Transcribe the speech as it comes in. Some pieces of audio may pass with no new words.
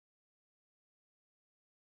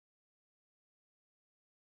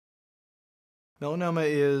Melanoma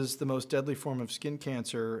is the most deadly form of skin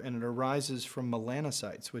cancer, and it arises from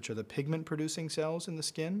melanocytes, which are the pigment-producing cells in the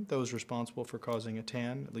skin, those responsible for causing a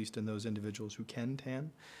tan, at least in those individuals who can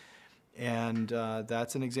tan. And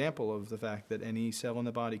that's an example of the fact that any cell in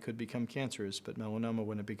the body could become cancerous, but melanoma,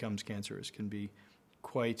 when it becomes cancerous, can be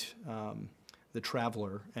quite the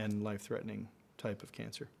traveler and life-threatening type of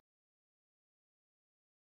cancer.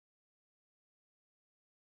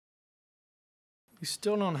 We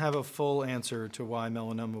still don't have a full answer to why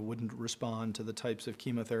melanoma wouldn't respond to the types of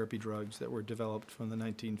chemotherapy drugs that were developed from the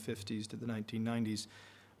 1950s to the 1990s,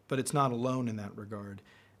 but it's not alone in that regard.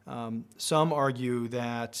 Some argue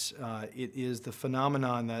that it is the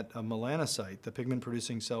phenomenon that a melanocyte, the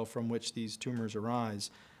pigment-producing cell from which these tumors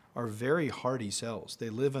arise, are very hardy cells.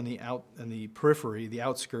 They live in the periphery, the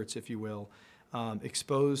outskirts, if you will,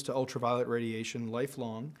 exposed to ultraviolet radiation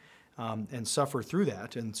lifelong, and suffer through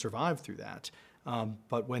that and survive through that.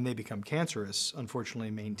 But when they become cancerous, unfortunately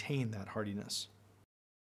maintain that hardiness.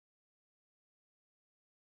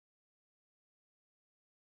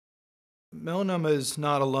 Melanoma is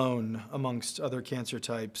not alone amongst other cancer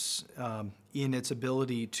types in its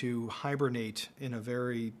ability to hibernate in a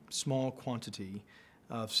very small quantity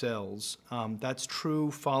of cells. That's true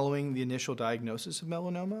following the initial diagnosis of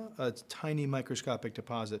melanoma. A tiny microscopic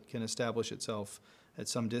deposit can establish itself at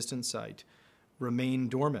some distant site, remain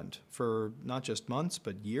dormant for not just months,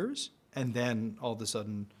 but years, and then all of a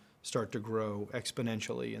sudden start to grow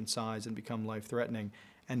exponentially in size and become life-threatening.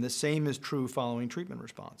 And the same is true following treatment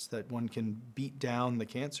response, that one can beat down the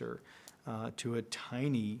cancer to a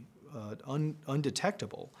tiny,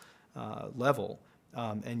 undetectable level,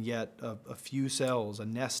 and yet a few cells, a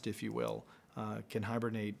nest, if you will, can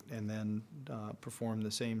hibernate and then perform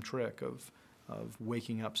the same trick of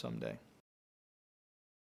waking up someday.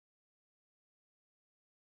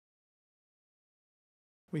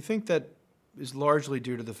 We think that is largely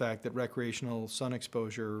due to the fact that recreational sun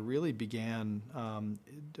exposure really began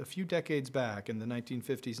a few decades back in the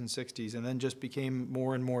 1950s and 60s, and then just became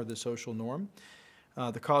more and more the social norm.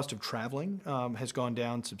 The cost of traveling has gone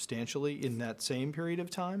down substantially in that same period of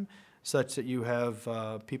time, such that you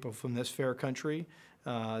have people from this fair country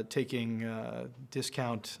taking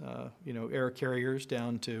discount air carriers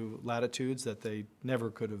down to latitudes that they never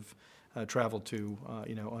could have traveled to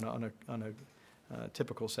on a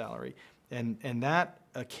typical salary. And that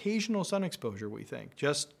occasional sun exposure, we think,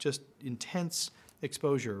 just intense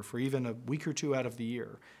exposure for even a week or two out of the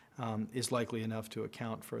year is likely enough to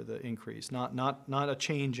account for the increase, not a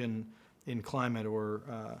change in climate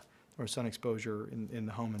or sun exposure in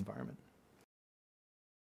the home environment.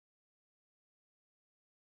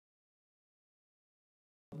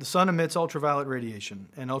 The sun emits ultraviolet radiation,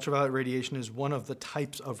 and ultraviolet radiation is one of the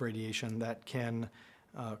types of radiation that can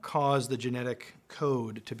cause the genetic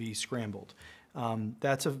code to be scrambled.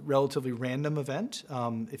 That's a relatively random event.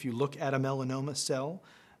 If you look at a melanoma cell,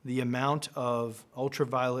 the amount of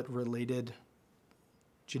ultraviolet-related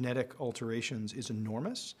genetic alterations is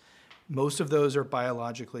enormous. Most of those are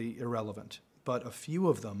biologically irrelevant, but a few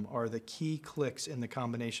of them are the key clicks in the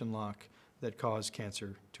combination lock that cause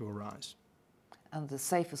cancer to arise. And the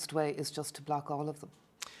safest way is just to block all of them?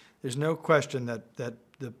 There's no question that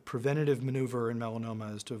the preventative maneuver in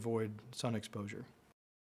melanoma is to avoid sun exposure.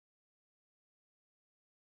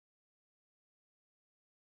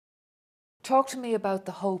 Talk to me about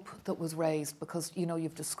the hope that was raised, because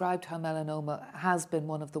you've described how melanoma has been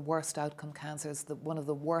one of the worst outcome cancers, one of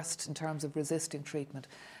the worst in terms of resisting treatment.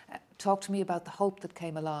 Talk to me about the hope that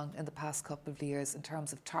came along in the past couple of years in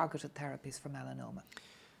terms of targeted therapies for melanoma.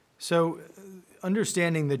 So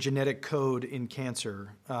understanding the genetic code in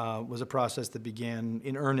cancer was a process that began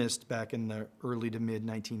in earnest back in the early to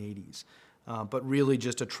mid-1980s, but really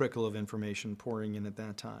just a trickle of information pouring in at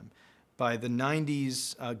that time. By the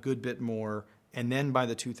 90s, a good bit more, and then by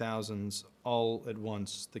the 2000s, all at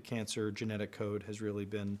once, the cancer genetic code has really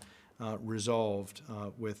been resolved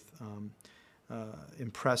with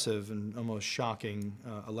impressive and almost shocking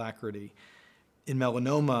alacrity. In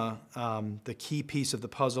melanoma, the key piece of the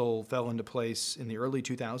puzzle fell into place in the early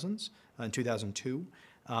 2000s, in 2002,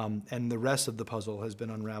 and the rest of the puzzle has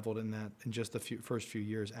been unraveled in just the first few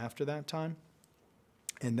years after that time.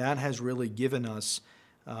 And that has really given us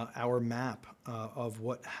our map of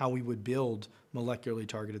how we would build molecularly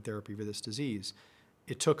targeted therapy for this disease.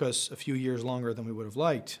 It took us a few years longer than we would have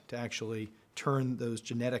liked to actually turn those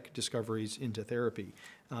genetic discoveries into therapy.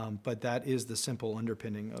 But that is the simple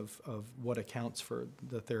underpinning of what accounts for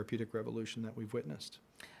the therapeutic revolution that we've witnessed.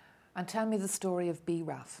 And tell me the story of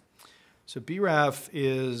BRAF. So BRAF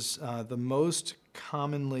is the most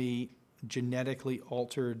commonly genetically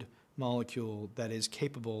altered molecule that is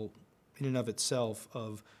capable in and of itself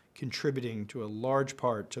of contributing to a large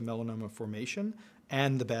part to melanoma formation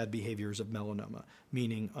and the bad behaviors of melanoma,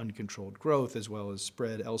 meaning uncontrolled growth as well as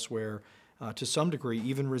spread elsewhere, to some degree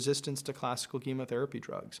even resistance to classical chemotherapy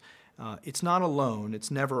drugs. It's not alone,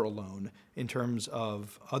 it's never alone in terms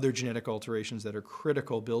of other genetic alterations that are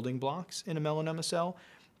critical building blocks in a melanoma cell,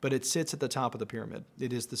 but it sits at the top of the pyramid.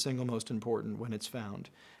 It is the single most important when it's found.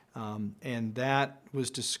 And that was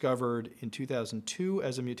discovered in 2002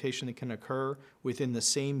 as a mutation that can occur within the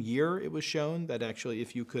same year. It was shown that actually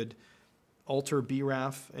if you could alter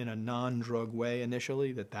BRAF in a non-drug way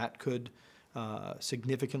initially, that could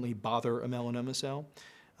significantly bother a melanoma cell.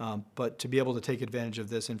 But to be able to take advantage of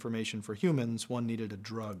this information for humans, one needed a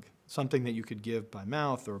drug, something that you could give by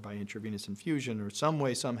mouth or by intravenous infusion or some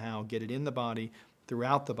way, somehow get it in the body,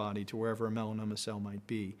 throughout the body to wherever a melanoma cell might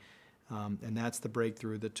be. And that's the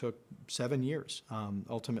breakthrough that took 7 years,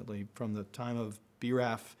 ultimately, from the time of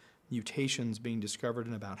BRAF mutations being discovered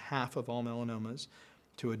in about half of all melanomas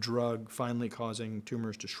to a drug finally causing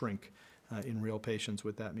tumors to shrink in real patients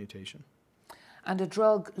with that mutation. And a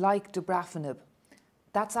drug like dabrafenib,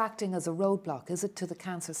 that's acting as a roadblock, is it, to the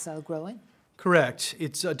cancer cell growing? Correct.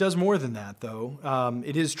 It does more than that, though.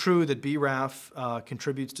 It is true that BRAF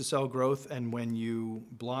contributes to cell growth, and when you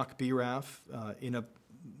block BRAF in a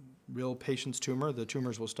real patient's tumor, the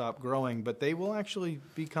tumors will stop growing, but they will actually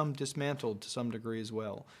become dismantled to some degree as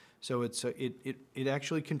well. So it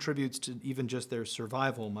actually contributes to even just their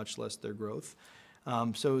survival, much less their growth.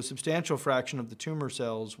 So a substantial fraction of the tumor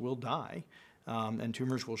cells will die. And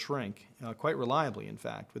tumors will shrink, quite reliably, in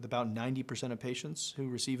fact, with about 90% of patients who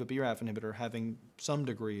receive a BRAF inhibitor having some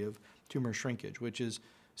degree of tumor shrinkage, which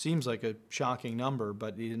seems like a shocking number,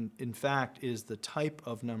 but in fact is the type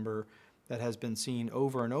of number that has been seen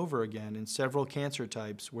over and over again in several cancer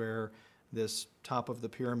types where this top of the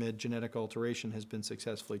pyramid genetic alteration has been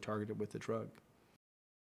successfully targeted with the drug.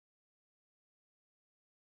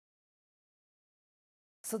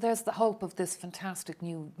 So there's the hope of this fantastic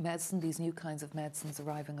new medicine, these new kinds of medicines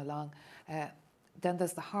arriving along. Then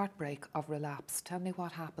there's the heartbreak of relapse. Tell me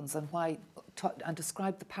what happens and why, and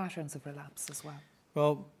describe the patterns of relapse as well.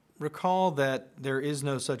 Well, recall that there is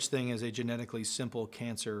no such thing as a genetically simple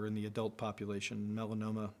cancer in the adult population.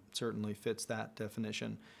 Melanoma certainly fits that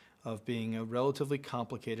definition of being a relatively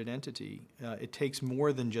complicated entity. It takes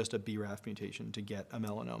more than just a BRAF mutation to get a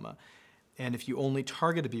melanoma. And if you only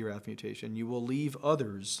target a BRAF mutation, you will leave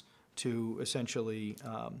others to essentially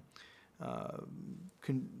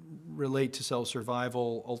relate to cell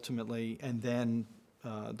survival ultimately, and then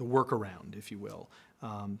the workaround, if you will,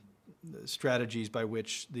 strategies by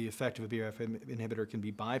which the effect of a BRAF inhibitor can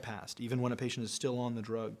be bypassed, even when a patient is still on the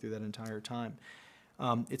drug through that entire time.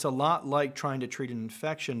 It's a lot like trying to treat an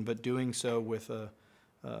infection, but doing so with a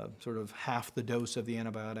sort of half the dose of the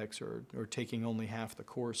antibiotics or taking only half the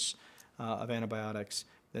course of antibiotics,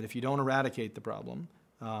 that if you don't eradicate the problem,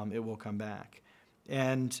 it will come back.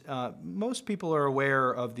 And most people are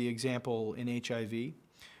aware of the example in HIV,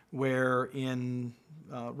 where in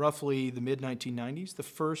roughly the mid-1990s, the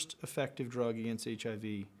first effective drug against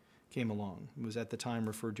HIV came along. It was at the time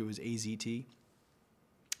referred to as AZT.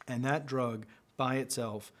 And that drug by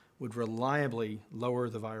itself would reliably lower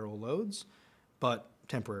the viral loads, but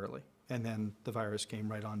temporarily. And then the virus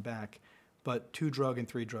came right on back. But 2-drug and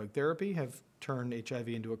 3-drug therapy have turned HIV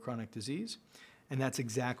into a chronic disease, and that's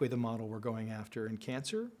exactly the model we're going after in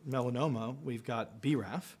cancer. Melanoma, we've got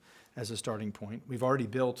BRAF as a starting point. We've already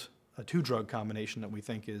built a 2-drug combination that we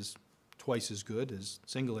think is twice as good as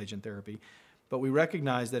single-agent therapy, but we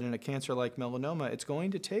recognize that in a cancer like melanoma, it's going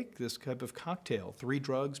to take this type of cocktail, 3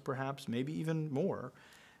 drugs perhaps, maybe even more,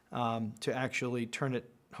 to actually turn it,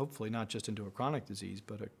 hopefully not just into a chronic disease,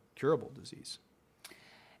 but a curable disease.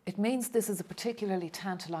 It means this is a particularly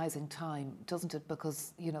tantalizing time, doesn't it?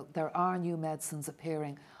 Because, you know, there are new medicines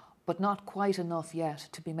appearing, but not quite enough yet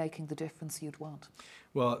to be making the difference you'd want.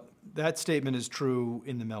 Well, that statement is true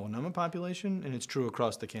in the melanoma population, and it's true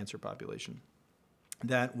across the cancer population.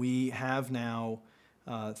 That we have now,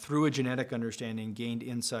 through a genetic understanding, gained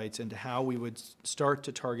insights into how we would start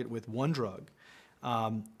to target with one drug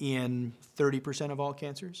in 30% of all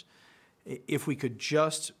cancers. If we could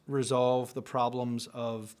just resolve the problems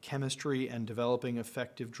of chemistry and developing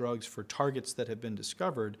effective drugs for targets that have been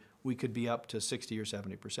discovered, we could be up to 60 or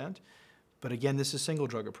 70%. But again, this is single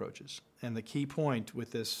drug approaches. And the key point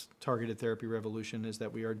with this targeted therapy revolution is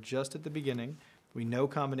that we are just at the beginning. We know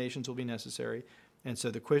combinations will be necessary. And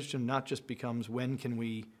so the question not just becomes when can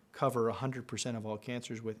we cover 100% of all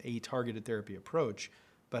cancers with a targeted therapy approach,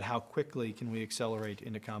 but how quickly can we accelerate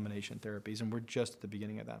into combination therapies? And we're just at the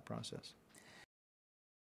beginning of that process.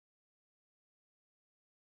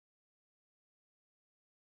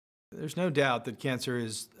 There's no doubt that cancer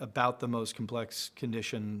is about the most complex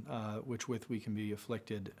condition with we can be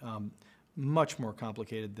afflicted, much more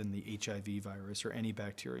complicated than the HIV virus or any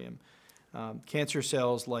bacterium. Cancer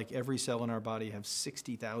cells, like every cell in our body, have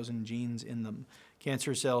 60,000 genes in them.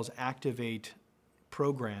 Cancer cells activate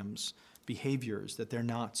programs, behaviors that they're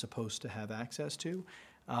not supposed to have access to,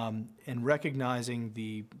 and recognizing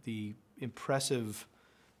the impressive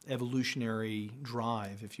evolutionary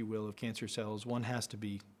drive, if you will, of cancer cells, one has to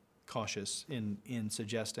be cautious in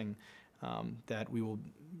suggesting that we will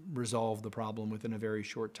resolve the problem within a very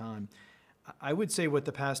short time. I would say what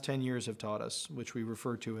the past 10 years have taught us, which we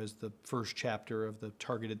refer to as the first chapter of the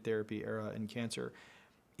targeted therapy era in cancer,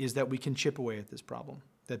 is that we can chip away at this problem.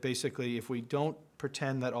 That basically, if we don't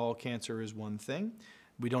pretend that all cancer is one thing,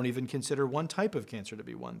 we don't even consider one type of cancer to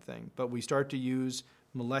be one thing, but we start to use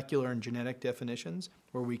molecular and genetic definitions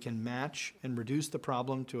where we can match and reduce the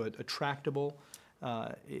problem to a tractable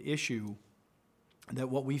issue, that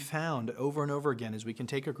what we found over and over again is we can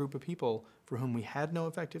take a group of people for whom we had no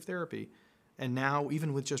effective therapy, and now,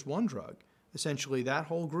 even with just one drug, essentially that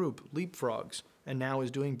whole group leapfrogs and now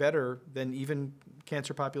is doing better than even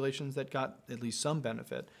cancer populations that got at least some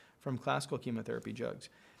benefit from classical chemotherapy drugs.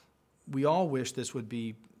 We all wish this would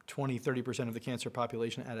be 20, 30% of the cancer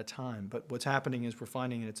population at a time, but what's happening is we're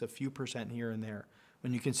finding it's a few percent here and there.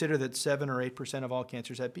 When you consider that 7 or 8% of all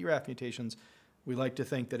cancers have BRAF mutations, we like to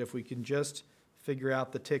think that if we can just figure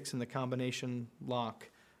out the ticks and the combination lock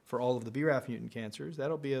for all of the BRAF mutant cancers,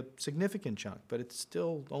 that'll be a significant chunk, but it's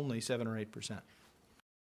still only 7 or 8%.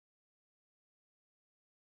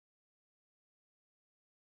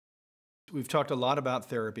 We've talked a lot about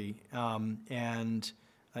therapy and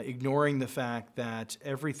ignoring the fact that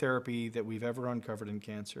every therapy that we've ever uncovered in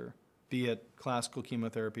cancer, be it classical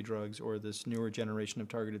chemotherapy drugs or this newer generation of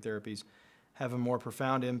targeted therapies, have a more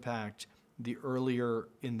profound impact the earlier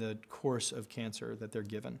in the course of cancer that they're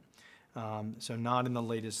given. So not in the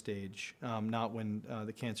latest stage, not when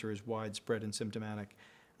the cancer is widespread and symptomatic.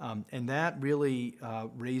 And that really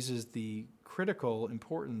raises the critical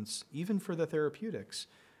importance, even for the therapeutics,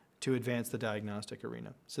 to advance the diagnostic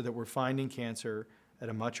arena, so that we're finding cancer at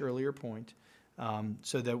a much earlier point,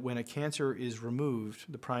 so that when a cancer is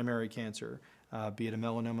removed, the primary cancer, be it a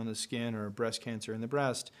melanoma in the skin or a breast cancer in the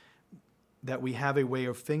breast, that we have a way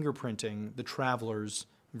of fingerprinting the travelers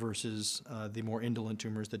versus the more indolent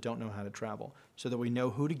tumors that don't know how to travel, so that we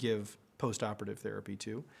know who to give postoperative therapy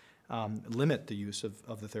to, limit the use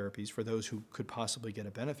of the therapies for those who could possibly get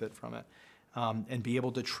a benefit from it, and be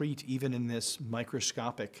able to treat even in this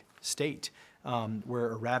microscopic state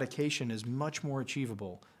where eradication is much more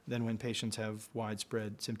achievable than when patients have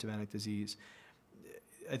widespread symptomatic disease.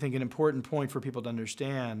 I think an important point for people to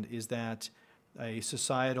understand is that a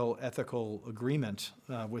societal ethical agreement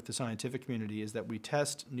with the scientific community is that we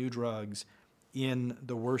test new drugs in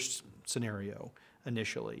the worst scenario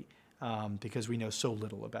initially because we know so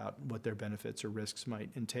little about what their benefits or risks might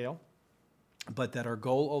entail, but that our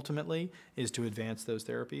goal ultimately is to advance those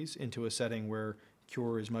therapies into a setting where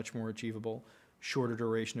cure is much more achievable. Shorter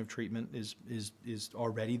duration of treatment is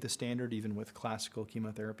already the standard, even with classical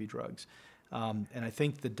chemotherapy drugs. And I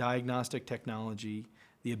think the diagnostic technology,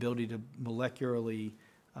 the ability to molecularly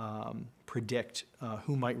predict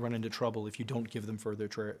who might run into trouble if you don't give them further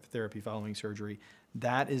therapy following surgery,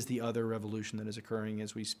 that is the other revolution that is occurring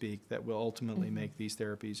as we speak that will ultimately make these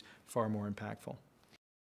therapies far more impactful.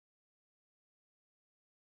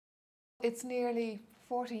 It's nearly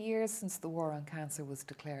 40 years since the war on cancer was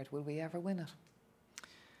declared. Will we ever win it?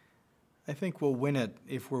 I think we'll win it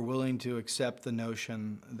if we're willing to accept the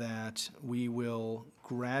notion that we will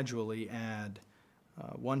gradually add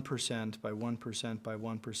 1% by 1% by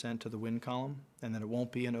 1% to the win column, and that it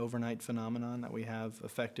won't be an overnight phenomenon, that we have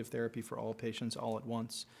effective therapy for all patients all at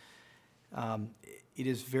once. It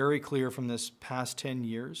is very clear from this past 10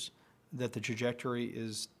 years that the trajectory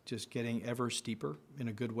is just getting ever steeper in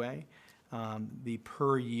a good way. The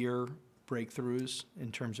per year breakthroughs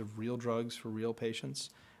in terms of real drugs for real patients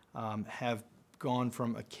have gone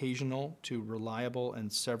from occasional to reliable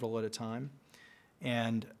and several at a time.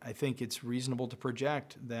 And I think it's reasonable to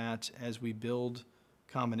project that as we build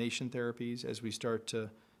combination therapies, as we start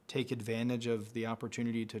to take advantage of the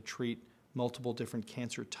opportunity to treat multiple different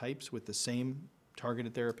cancer types with the same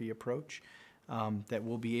targeted therapy approach, that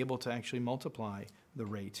we'll be able to actually multiply the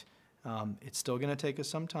rate. It's still going to take us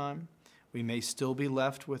some time. We may still be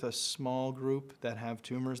left with a small group that have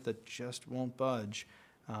tumors that just won't budge,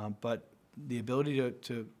 but the ability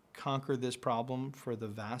to conquer this problem for the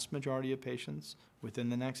vast majority of patients within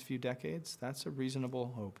the next few decades, that's a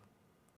reasonable hope.